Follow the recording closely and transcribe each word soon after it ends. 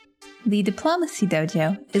The Diplomacy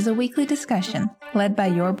Dojo is a weekly discussion led by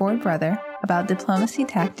your board brother about diplomacy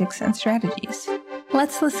tactics and strategies.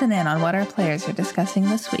 Let's listen in on what our players are discussing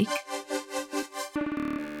this week.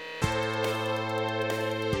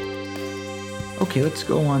 Okay, let's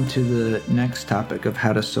go on to the next topic of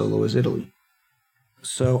how to solo as Italy.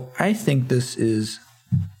 So I think this is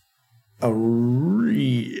a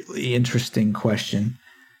really interesting question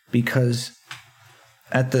because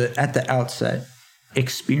at the outset,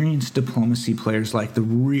 experienced diplomacy players, like the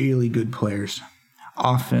really good players,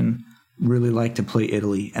 often really like to play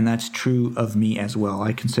Italy, and that's true of me as well.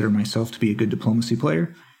 I consider myself to be a good diplomacy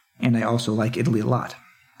player, and I also like Italy a lot.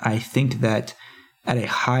 I think that at a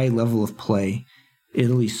high level of play,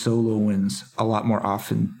 Italy solo wins a lot more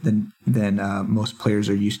often than most players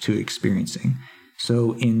are used to experiencing.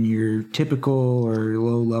 So in your typical or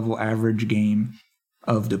low-level average game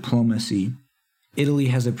of diplomacy, Italy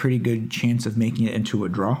has a pretty good chance of making it into a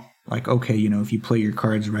draw. Like, okay, if you play your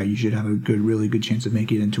cards right, you should have a really good chance of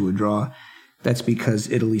making it into a draw. That's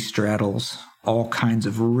because Italy straddles all kinds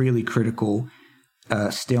of really critical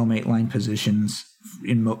stalemate line positions.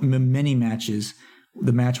 In many matches,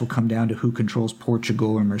 the match will come down to who controls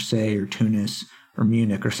Portugal or Marseille or Tunis or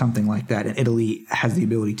Munich or something like that. And Italy has the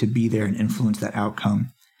ability to be there and influence that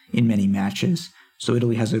outcome in many matches. So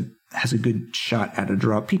Italy has a good shot at a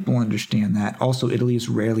draw. People understand that. Also, Italy is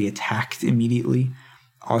rarely attacked immediately.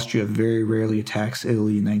 Austria very rarely attacks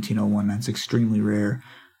Italy in 1901. That's extremely rare.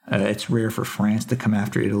 It's rare for France to come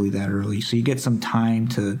after Italy that early. So you get some time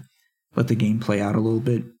to let the game play out a little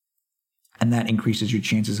bit. And that increases your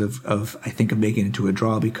chances of making it into a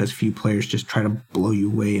draw because few players just try to blow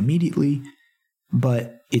you away immediately.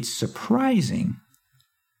 But it's surprising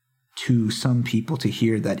to some people to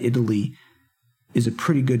hear that Italy is a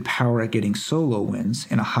pretty good power at getting solo wins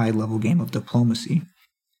in a high-level game of diplomacy,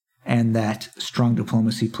 and that strong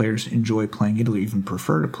diplomacy players enjoy playing Italy, even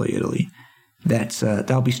prefer to play Italy.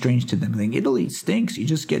 That'll be strange to them. Think Italy stinks. You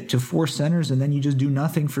just get to 4 centers, and then you just do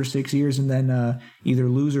nothing for 6 years, and then either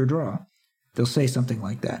lose or draw. They'll say something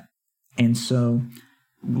like that. And so,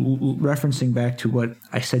 referencing back to what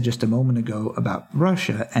I said just a moment ago about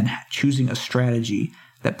Russia and choosing a strategy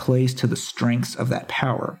that plays to the strengths of that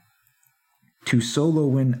power, to solo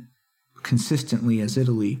win consistently as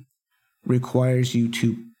Italy requires you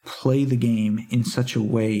to play the game in such a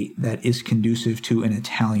way that is conducive to an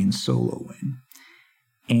Italian solo win.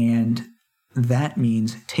 And that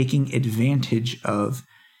means taking advantage of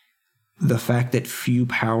the fact that few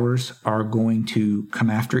powers are going to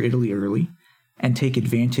come after Italy early, and take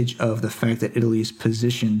advantage of the fact that Italy is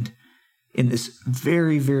positioned in this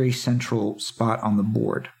very, very central spot on the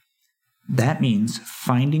board. That means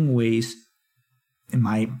finding ways, in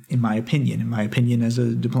my opinion as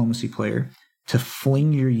a diplomacy player, to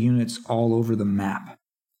fling your units all over the map.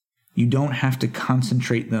 You don't have to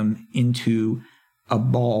concentrate them into a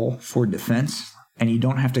ball for defense, and you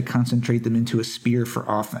don't have to concentrate them into a spear for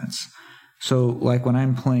offense. So, like when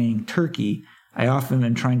I'm playing Turkey, I often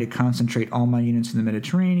am trying to concentrate all my units in the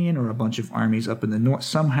Mediterranean or a bunch of armies up in the north.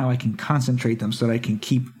 Somehow I can concentrate them so that I can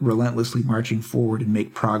keep relentlessly marching forward and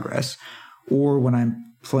make progress. Or when I'm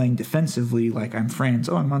playing defensively, like I'm France,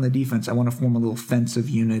 I'm on the defense, I want to form a little fence of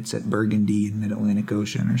units at Burgundy in Mid-Atlantic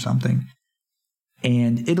Ocean or something.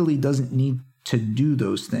 And Italy doesn't need to do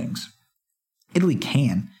those things. Italy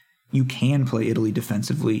can. You can play Italy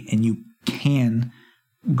defensively, and you can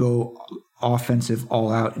go offensive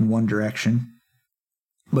all out in one direction.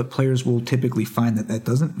 But players will typically find that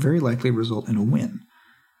doesn't very likely result in a win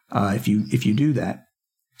if you do that.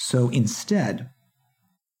 So instead,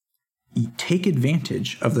 you take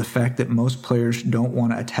advantage of the fact that most players don't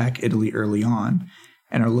want to attack Italy early on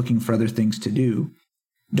and are looking for other things to do.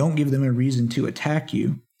 Don't give them a reason to attack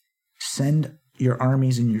you. Send your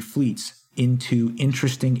armies and your fleets into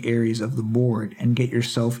interesting areas of the board and get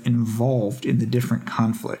yourself involved in the different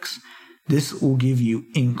conflicts. This will give you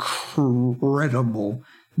incredible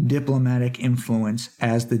diplomatic influence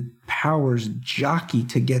as the powers jockey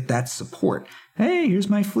to get that support. Hey, here's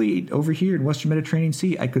my fleet over here in Western Mediterranean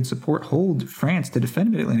Sea. I could hold France to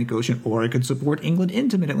defend Mid-Atlantic Ocean, or I could support England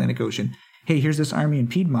into Mid-Atlantic Ocean. Hey, here's this army in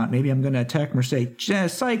Piedmont. Maybe I'm going to attack Marseille.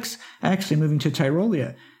 Sykes, actually moving to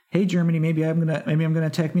Tyrolia. Hey, Germany, maybe I'm going to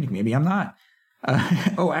attack Munich. Maybe I'm not.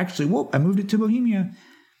 I moved it to Bohemia.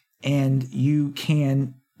 And you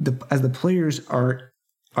can, as the players are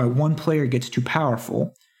one player gets too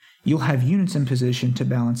powerful, you'll have units in position to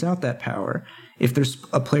balance out that power. If there's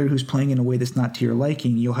a player who's playing in a way that's not to your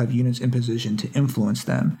liking, you'll have units in position to influence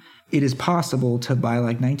them. It is possible to, by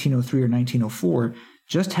like 1903 or 1904,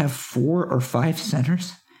 just have 4 or 5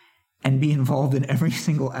 centers and be involved in every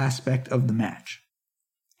single aspect of the match.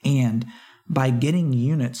 And by getting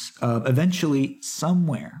units, eventually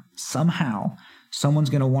somewhere, somehow, someone's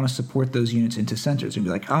going to want to support those units into centers and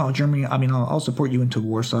be like, oh, Germany, I'll support you into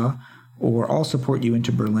Warsaw, or I'll support you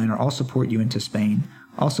into Berlin, or I'll support you into Spain,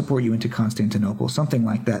 I'll support you into Constantinople, something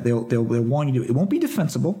like that. They'll want you to, it won't be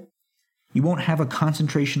defensible. You won't have a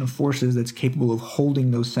concentration of forces that's capable of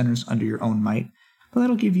holding those centers under your own might, but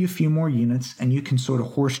that'll give you a few more units, and you can sort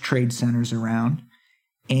of horse trade centers around.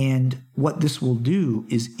 And what this will do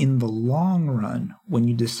is, in the long run, when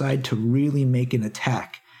you decide to really make an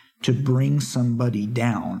attack to bring somebody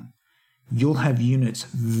down, you'll have units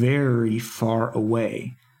very far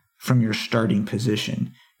away from your starting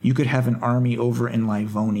position. You could have an army over in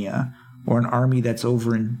Livonia, or an army that's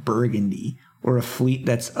over in Burgundy, or a fleet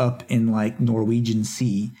that's up in like Norwegian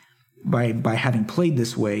Sea. By having played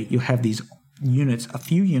this way, you'll have these units, a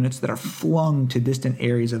few units that are flung to distant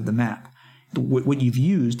areas of the map. What you've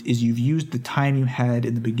used is you've used the time you had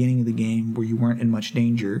in the beginning of the game where you weren't in much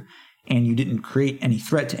danger and you didn't create any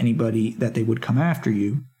threat to anybody that they would come after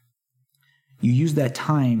you. You use that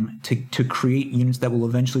time to create units that will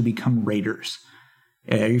eventually become raiders.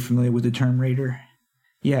 Are you familiar with the term raider?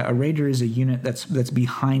 Yeah, a raider is a unit that's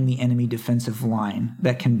behind the enemy defensive line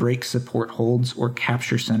that can break support holds or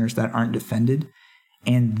capture centers that aren't defended.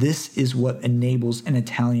 And this is what enables an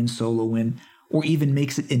Italian solo win, or even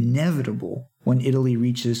makes it inevitable when Italy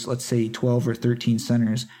reaches, let's say, 12 or 13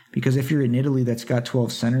 centers. Because if you're in Italy that's got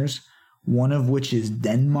 12 centers, one of which is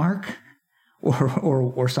Denmark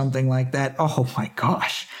or something like that, oh my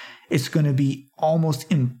gosh, it's going to be almost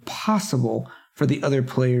impossible for the other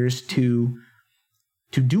players to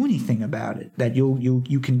do anything about it. That you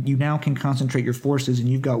now can concentrate your forces, and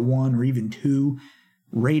you've got one or even two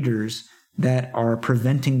raiders that are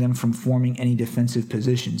preventing them from forming any defensive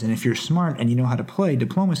positions. And if you're smart and you know how to play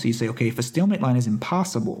diplomacy, you say, okay, if a stalemate line is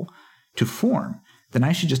impossible to form, then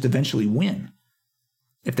I should just eventually win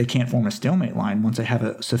if they can't form a stalemate line once I have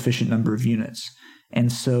a sufficient number of units.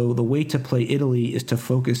 And so the way to play Italy is to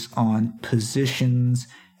focus on positions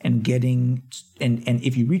and getting, and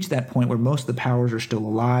if you reach that point where most of the powers are still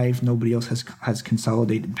alive, nobody else has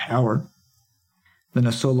consolidated power, then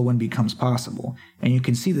a solo win becomes possible. And you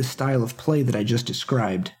can see the style of play that I just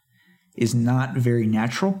described is not very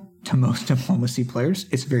natural to most diplomacy players.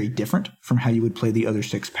 It's very different from how you would play the other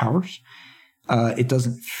six powers. It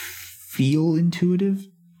doesn't feel intuitive.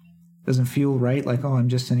 It doesn't feel right, like, oh, I'm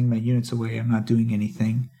just sending my units away. I'm not doing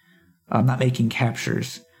anything. I'm not making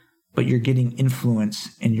captures. But you're getting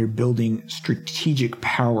influence and you're building strategic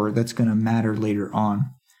power that's going to matter later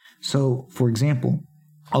on. So, for example,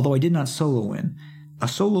 although I did not solo win, a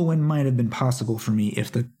solo win might have been possible for me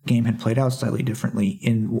if the game had played out slightly differently.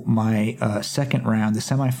 In my second round, the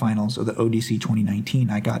semifinals of the ODC 2019,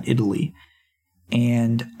 I got Italy.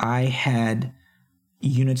 And I had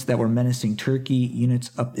units that were menacing Turkey, units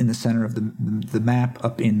up in the center of the map,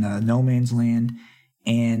 up in no man's land.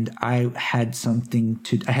 And I had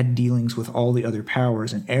I had dealings with all the other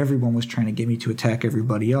powers, and everyone was trying to get me to attack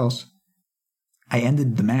everybody else. I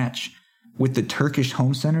ended the match with the Turkish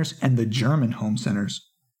home centers and the German home centers.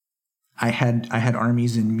 I had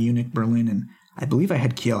armies in Munich, Berlin, and I believe I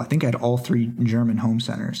had Kiel. I think I had all three German home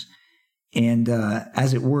centers. And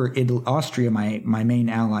as it were, Austria, my main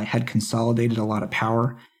ally, had consolidated a lot of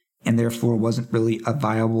power and therefore wasn't really a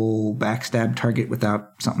viable backstab target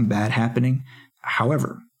without something bad happening.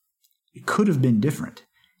 However, it could have been different.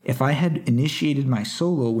 If I had initiated my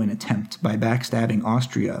solo win attempt by backstabbing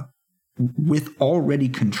Austria with already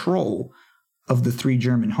control of the three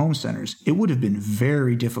German home centers, it would have been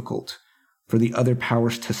very difficult for the other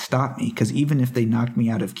powers to stop me, because even if they knocked me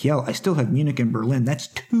out of Kiel, I still have Munich and Berlin. That's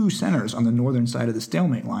two centers on the northern side of the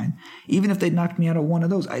stalemate line. Even if they knocked me out of one of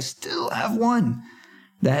those, I still have one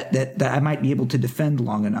that I might be able to defend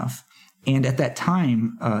long enough. And at that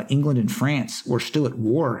time, England and France were still at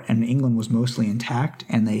war, and England was mostly intact,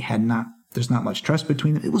 and there's not much trust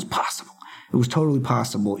between them. It was possible. It was totally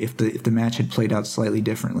possible if the match had played out slightly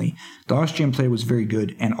differently. The Austrian player was very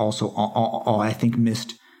good, and also I think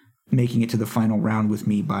missed making it to the final round with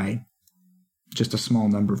me by just a small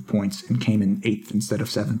number of points, and came in 8th instead of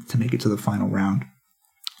 7th to make it to the final round.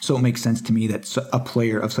 So it makes sense to me that a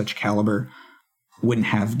player of such caliber wouldn't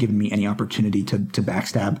have given me any opportunity to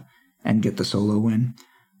backstab and get the solo win.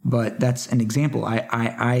 But that's an example.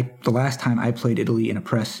 The last time I played Italy in a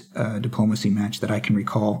press diplomacy match that I can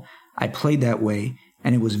recall, I played that way,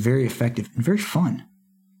 and it was very effective and very fun.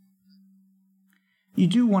 You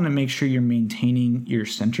do want to make sure you're maintaining your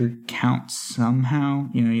center count somehow.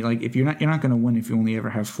 If you're not going to win if you only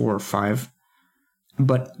ever have 4 or 5.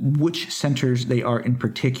 But which centers they are in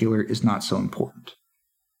particular is not so important.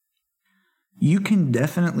 You can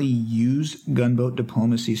definitely use gunboat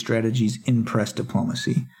diplomacy strategies in press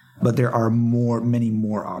diplomacy, but there are many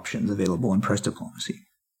more options available in press diplomacy.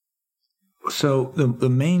 So the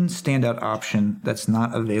main standout option that's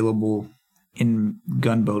not available in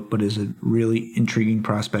gunboat, but is a really intriguing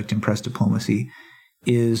prospect in press diplomacy,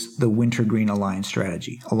 is the wintergreen alliance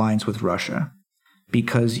strategy, alliance with Russia.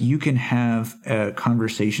 Because you can have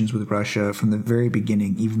conversations with Russia from the very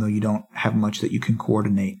beginning, even though you don't have much that you can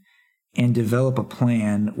coordinate, and develop a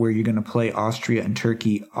plan where you're going to play Austria and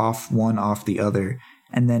Turkey off one off the other,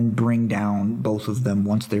 and then bring down both of them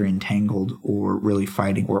once they're entangled or really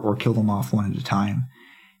fighting, or kill them off one at a time.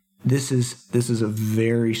 This is a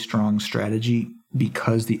very strong strategy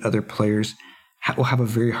because the other players will have a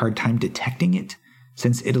very hard time detecting it,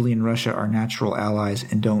 since Italy and Russia are natural allies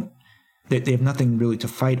and they have nothing really to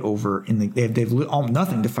fight over they have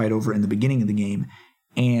nothing to fight over in the beginning of the game,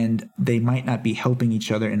 and they might not be helping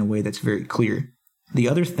each other in a way that's very clear. The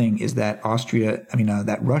other thing is that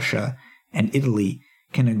that Russia and Italy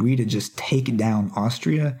can agree to just take down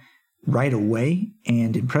Austria right away,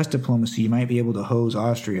 and in press diplomacy, you might be able to hose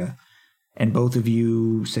Austria, and both of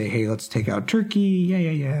you say, hey, let's take out Turkey,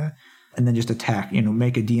 yeah, and then just attack,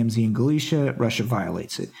 make a DMZ in Galicia, Russia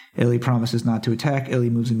violates it. Italy promises not to attack, Italy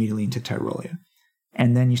moves immediately into Tyrolia.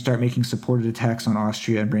 And then you start making supported attacks on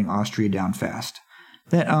Austria and bring Austria down fast.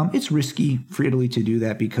 It's risky for Italy to do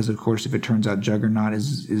that because, of course, if it turns out Juggernaut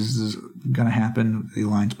is going to happen, the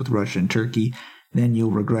alliance with Russia and Turkey, then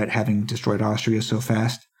you'll regret having destroyed Austria so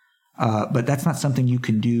fast. But that's not something you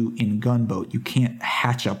can do in gunboat. You can't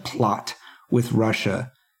hatch a plot with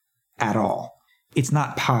Russia at all. It's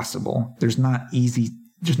not possible. There's no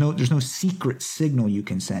secret signal you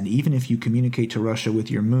can send. Even if you communicate to Russia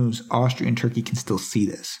with your moves, Austria and Turkey can still see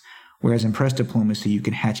this. Whereas in press diplomacy, you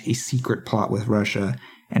can hatch a secret plot with Russia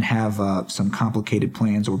and have some complicated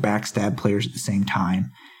plans or backstab players at the same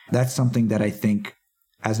time. That's something that I think,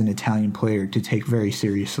 as an Italian player, to take very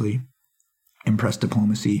seriously in press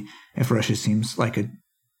diplomacy. If Russia seems like a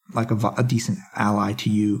decent ally to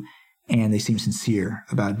you and they seem sincere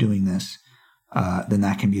about doing this, then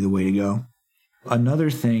that can be the way to go. Another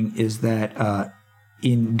thing is that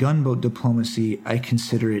in gunboat diplomacy, I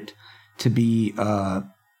consider it to be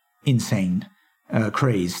insane,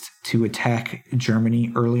 crazed to attack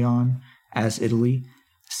Germany early on as Italy,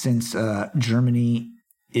 since Germany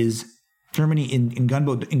in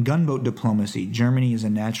gunboat diplomacy, Germany is a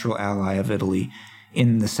natural ally of Italy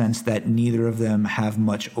in the sense that neither of them have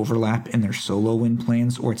much overlap in their solo win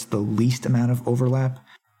plans, or it's the least amount of overlap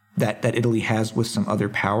that Italy has with some other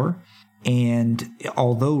power. And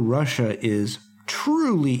although Russia is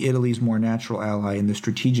truly Italy's more natural ally in the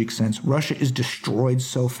strategic sense, Russia is destroyed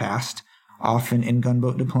so fast, often in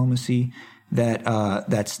gunboat diplomacy, that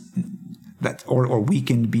or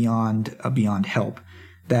weakened beyond help,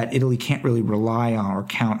 that Italy can't really rely on or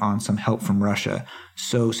count on some help from Russia.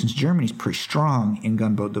 So since Germany's pretty strong in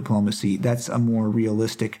gunboat diplomacy, that's a more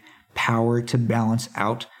realistic power to balance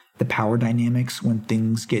out the power dynamics when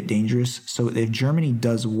things get dangerous. So if Germany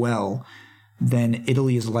does well, then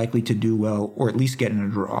Italy is likely to do well, or at least get in a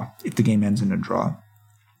draw if the game ends in a draw.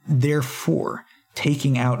 Therefore,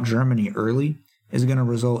 taking out Germany early is going to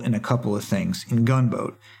result in a couple of things. In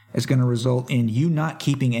gunboat, it's going to result in you not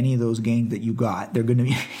keeping any of those gains that you got. You're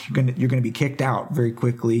going to be kicked out very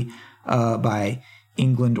quickly by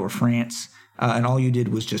England or France. And all you did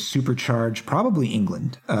was just supercharge, probably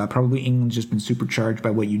England. Probably England's just been supercharged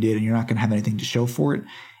by what you did, and you're not going to have anything to show for it.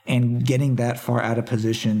 And getting that far out of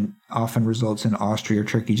position often results in Austria or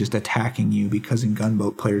Turkey just attacking you, because in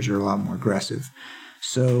gunboat, players are a lot more aggressive.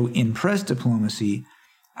 So in press diplomacy,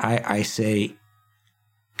 I say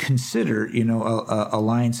consider,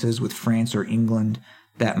 alliances with France or England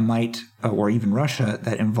that might, or even Russia,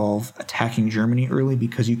 that involve attacking Germany early,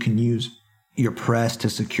 because you can use your press to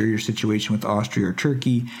secure your situation with Austria or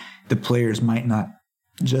Turkey. The players might not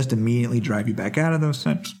just immediately drive you back out of those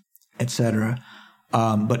centers, etc.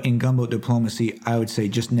 But in gunboat diplomacy, I would say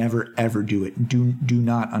just never, ever do it. Do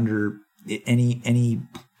not under any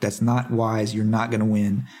that's not wise. You're not going to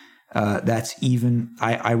win.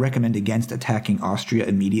 I recommend against attacking Austria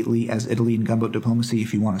immediately as Italy in gunboat diplomacy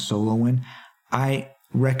if you want a solo win. I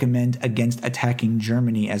recommend against attacking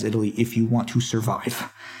Germany as Italy if you want to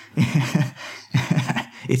survive.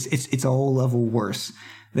 It's a whole level worse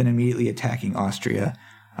than immediately attacking Austria.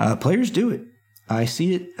 Players do it. I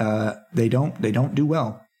see it. They don't do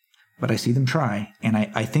well, but I see them try. And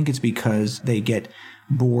I think it's because they get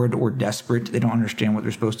bored or desperate. They don't understand what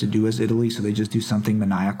they're supposed to do as Italy, so they just do something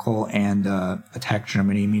maniacal and attack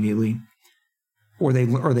Germany immediately. or they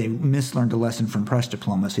mislearned a lesson from press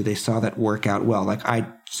diplomacy. They saw that work out well. Like I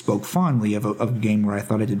spoke fondly of a game where I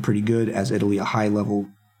thought I did pretty good as Italy, a high-level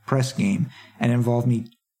press game, and it involved me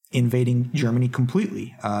invading Germany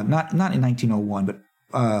completely. Not in 1901,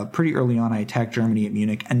 but pretty early on, I attacked Germany at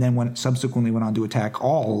Munich, and then subsequently went on to attack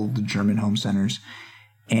all the German home centers,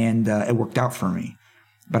 and it worked out for me.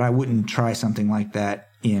 But I wouldn't try something like that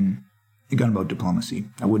in gunboat diplomacy.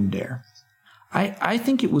 I wouldn't dare. I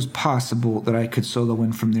think it was possible that I could solo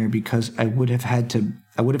win from there because I would have had to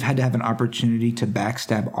have an opportunity to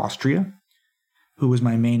backstab Austria, who was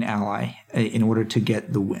my main ally, in order to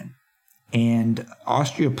get the win. And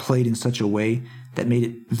Austria played in such a way that made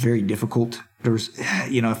it very difficult. There was,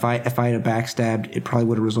 if I had backstabbed, it probably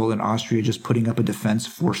would have resulted in Austria just putting up a defense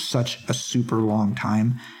for such a super long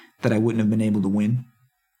time that I wouldn't have been able to win.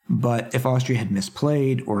 But if Austria had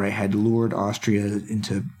misplayed, or I had lured Austria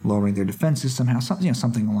into lowering their defenses somehow,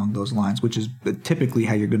 something along those lines, which is typically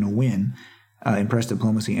how you're going to win in press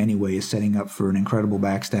diplomacy anyway, is setting up for an incredible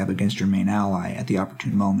backstab against your main ally at the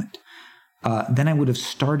opportune moment. Then I would have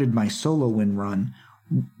started my solo win run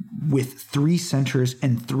with 3 centers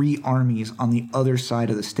and 3 armies on the other side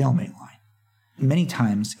of the stalemate line. Many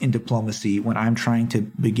times in diplomacy, when I'm trying to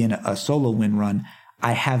begin a solo win run,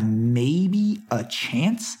 I have maybe a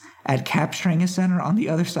chance at capturing a center on the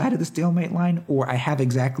other side of the stalemate line, or I have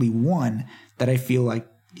exactly one that I feel like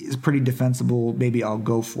is pretty defensible. Maybe I'll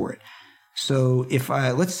go for it. So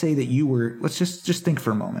let's say that you were, let's just think for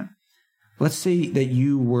a moment. Let's say that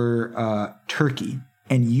you were Turkey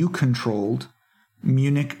and you controlled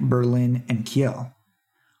Munich, Berlin, and Kiel.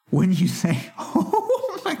 Wouldn't you say,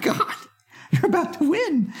 oh my God, you're about to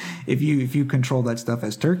win if you control that stuff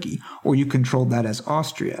as Turkey, or you control that as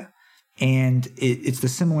Austria? And it's the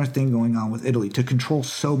similar thing going on with Italy. To control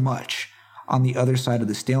so much on the other side of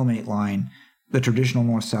the stalemate line, the traditional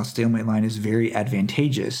north-south stalemate line, is very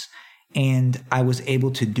advantageous. And I was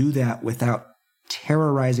able to do that without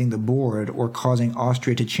terrorizing the board or causing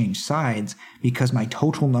Austria to change sides, because my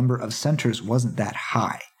total number of centers wasn't that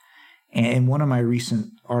high. And in one of my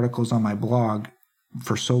recent articles on my blog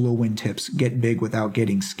for solo win tips, Get Big Without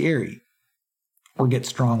Getting Scary, or Get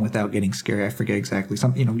Strong Without Getting Scary, I forget exactly.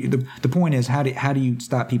 The point is, how do you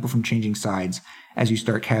stop people from changing sides as you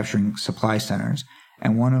start capturing supply centers?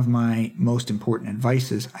 And one of my most important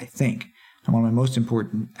advices, I think, and one of my most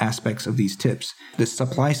important aspects of these tips, the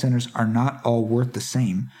supply centers are not all worth the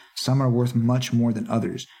same. Some are worth much more than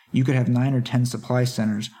others. You could have 9 or 10 supply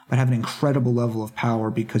centers, but have an incredible level of power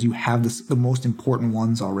because you have the most important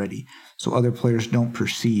ones already. So other players don't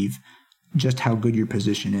perceive just how good your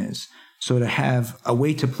position is. So to have a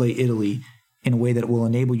way to play Italy in a way that will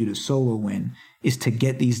enable you to solo win is to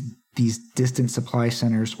get these distant supply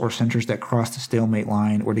centers, or centers that cross the stalemate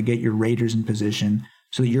line, or to get your raiders in position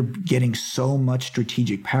so that you're getting so much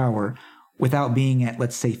strategic power without being at,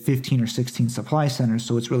 let's say, 15 or 16 supply centers.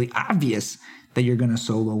 So it's really obvious that you're going to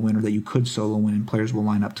solo win, or that you could solo win, and players will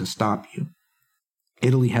line up to stop you.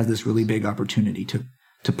 Italy has this really big opportunity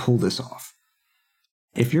to pull this off.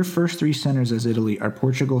 If your first 3 centers as Italy are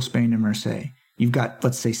Portugal, Spain, and Marseille, you've got,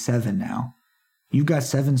 let's say, 7 now. You've got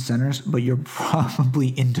 7 centers, but you're probably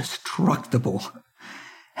indestructible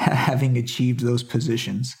having achieved those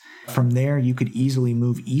positions. From there, you could easily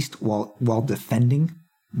move east while defending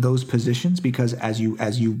those positions, because as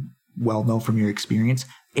you well know from your experience,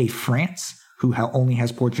 a France who only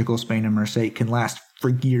has Portugal, Spain, and Marseille can last for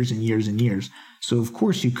years and years and years. So of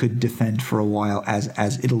course you could defend for a while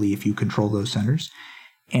as Italy if you control those centers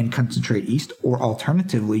and concentrate east, or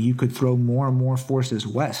alternatively, you could throw more and more forces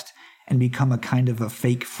west and become a kind of a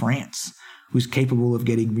fake France who's capable of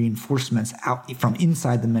getting reinforcements out from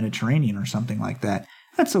inside the Mediterranean or something like that.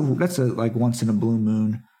 That's a like once in a blue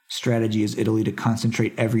moon strategy as Italy, to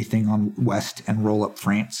concentrate everything on west and roll up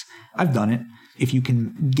France. I've done it. If you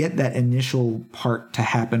can get that initial part to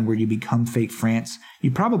happen where you become fake France,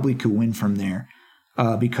 you probably could win from there,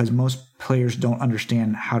 because most players don't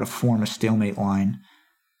understand how to form a stalemate line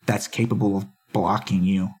that's capable of blocking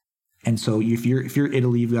you. And so if you're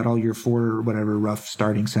Italy, you've got all your 4 or whatever rough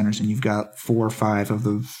starting centers, and you've got 4 or 5 of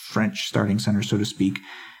the French starting centers, so to speak.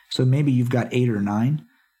 So maybe you've got 8 or 9.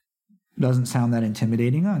 Doesn't sound that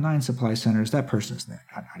intimidating. 9 supply centers, that person's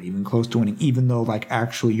not even close to winning, even though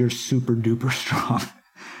actually you're super duper strong.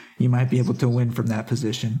 You might be able to win from that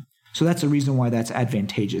position. So that's a reason why that's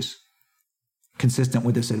advantageous. Consistent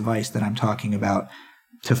with this advice that I'm talking about,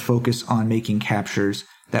 to focus on making captures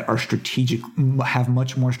that are strategic, have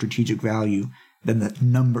much more strategic value than the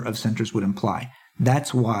number of centers would imply.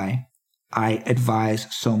 That's why I advise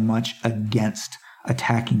so much against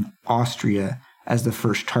attacking Austria as the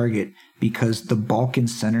first target, because the Balkan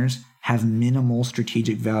centers have minimal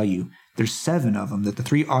strategic value. There's 7 of them, the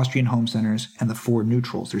 3 Austrian home centers and the 4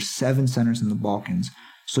 neutrals. There's 7 centers in the Balkans.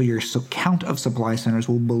 So your count of supply centers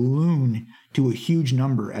will balloon to a huge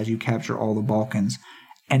number as you capture all the Balkans.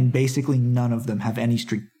 And basically none of them have any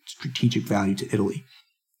strategic value to Italy.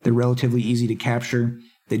 They're relatively easy to capture.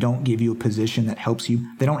 They don't give you a position that helps you.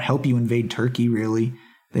 They don't help you invade Turkey, really.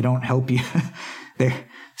 They don't help you.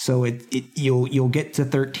 So you'll get to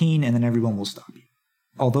 13 and then everyone will stop you.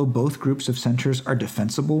 Although both groups of centers are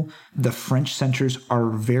defensible, the French centers are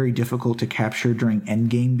very difficult to capture during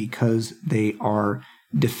endgame because they are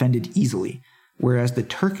defended easily, whereas the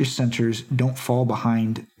Turkish centers don't fall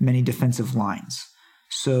behind many defensive lines.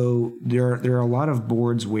 So there are a lot of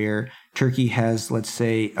boards where Turkey has, let's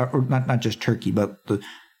say, or not just Turkey, but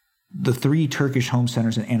the 3 Turkish home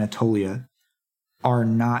centers in Anatolia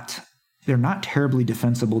they're not terribly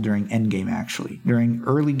defensible during endgame, actually. During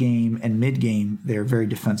early game and mid-game, they're very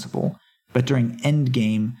defensible. But during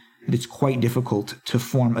endgame, it's quite difficult to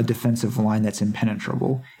form a defensive line that's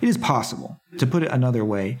impenetrable. It is possible. To put it another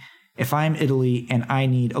way, if I'm Italy and I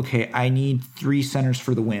need 3 centers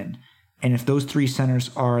for the win, and if those 3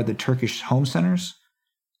 centers are the Turkish home centers,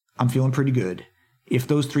 I'm feeling pretty good. If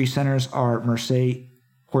those 3 centers are Marseille,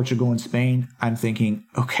 Portugal, and Spain, I'm thinking,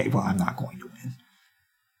 okay, well, I'm not going to win.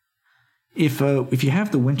 If you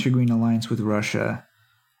have the Wintergreen alliance with Russia,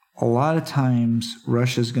 a lot of times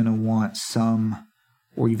Russia's going to want some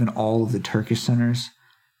or even all of the Turkish centers,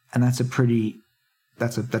 and that's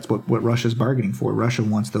what Russia's bargaining for. Russia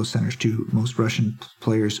wants those centers too. Most Russian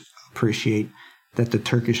players appreciate that the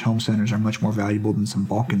Turkish home centers are much more valuable than some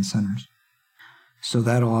Balkan centers. So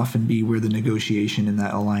that'll often be where the negotiation in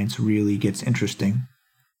that alliance really gets interesting.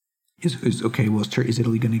 Is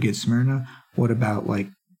Italy going to get Smyrna? What about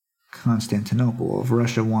Constantinople? Well, if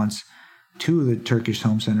Russia wants 2 of the Turkish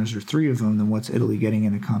home centers or 3 of them, then what's Italy getting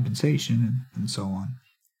in a compensation, and so on?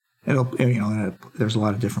 There's a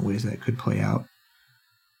lot of different ways that could play out.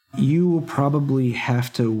 You will probably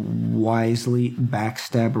have to wisely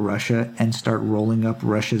backstab Russia and start rolling up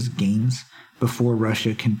Russia's gains before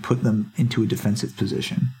Russia can put them into a defensive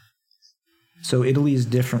position. So Italy is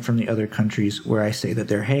different from the other countries where I say that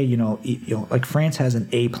they're, like France has an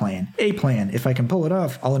A plan. A plan. If I can pull it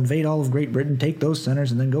off, I'll invade all of Great Britain, take those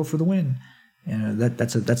centers, and then go for the win.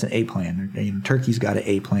 That's an A plan. Turkey's got an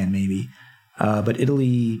A plan maybe, but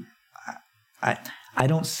Italy, I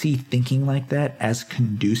don't see thinking like that as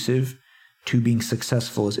conducive to being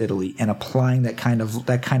successful as Italy and applying that kind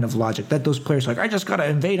of logic. That those players are like, I just got to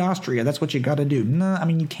invade Austria. That's what you got to do. No, I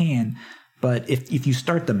mean you can. But if you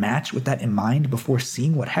start the match with that in mind before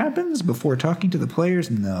seeing what happens, before talking to the players,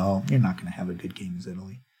 no, you're not going to have a good game as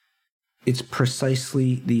Italy. It's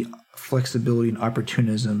precisely the flexibility and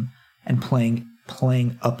opportunism and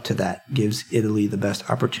playing up to that gives Italy the best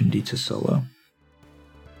opportunity to solo.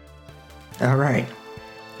 All right.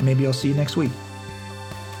 Maybe I'll see you next week.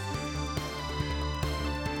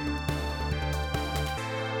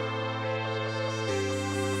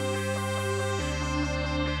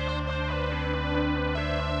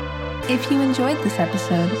 If you enjoyed this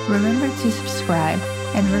episode, remember to subscribe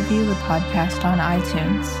and review the podcast on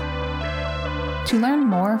iTunes. To learn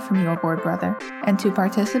more from your board brother and to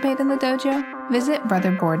participate in the dojo, visit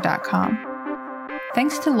brotherboard.com.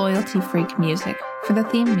 Thanks to Loyalty Freak Music for the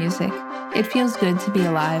theme music. It feels good to be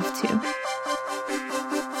alive, too.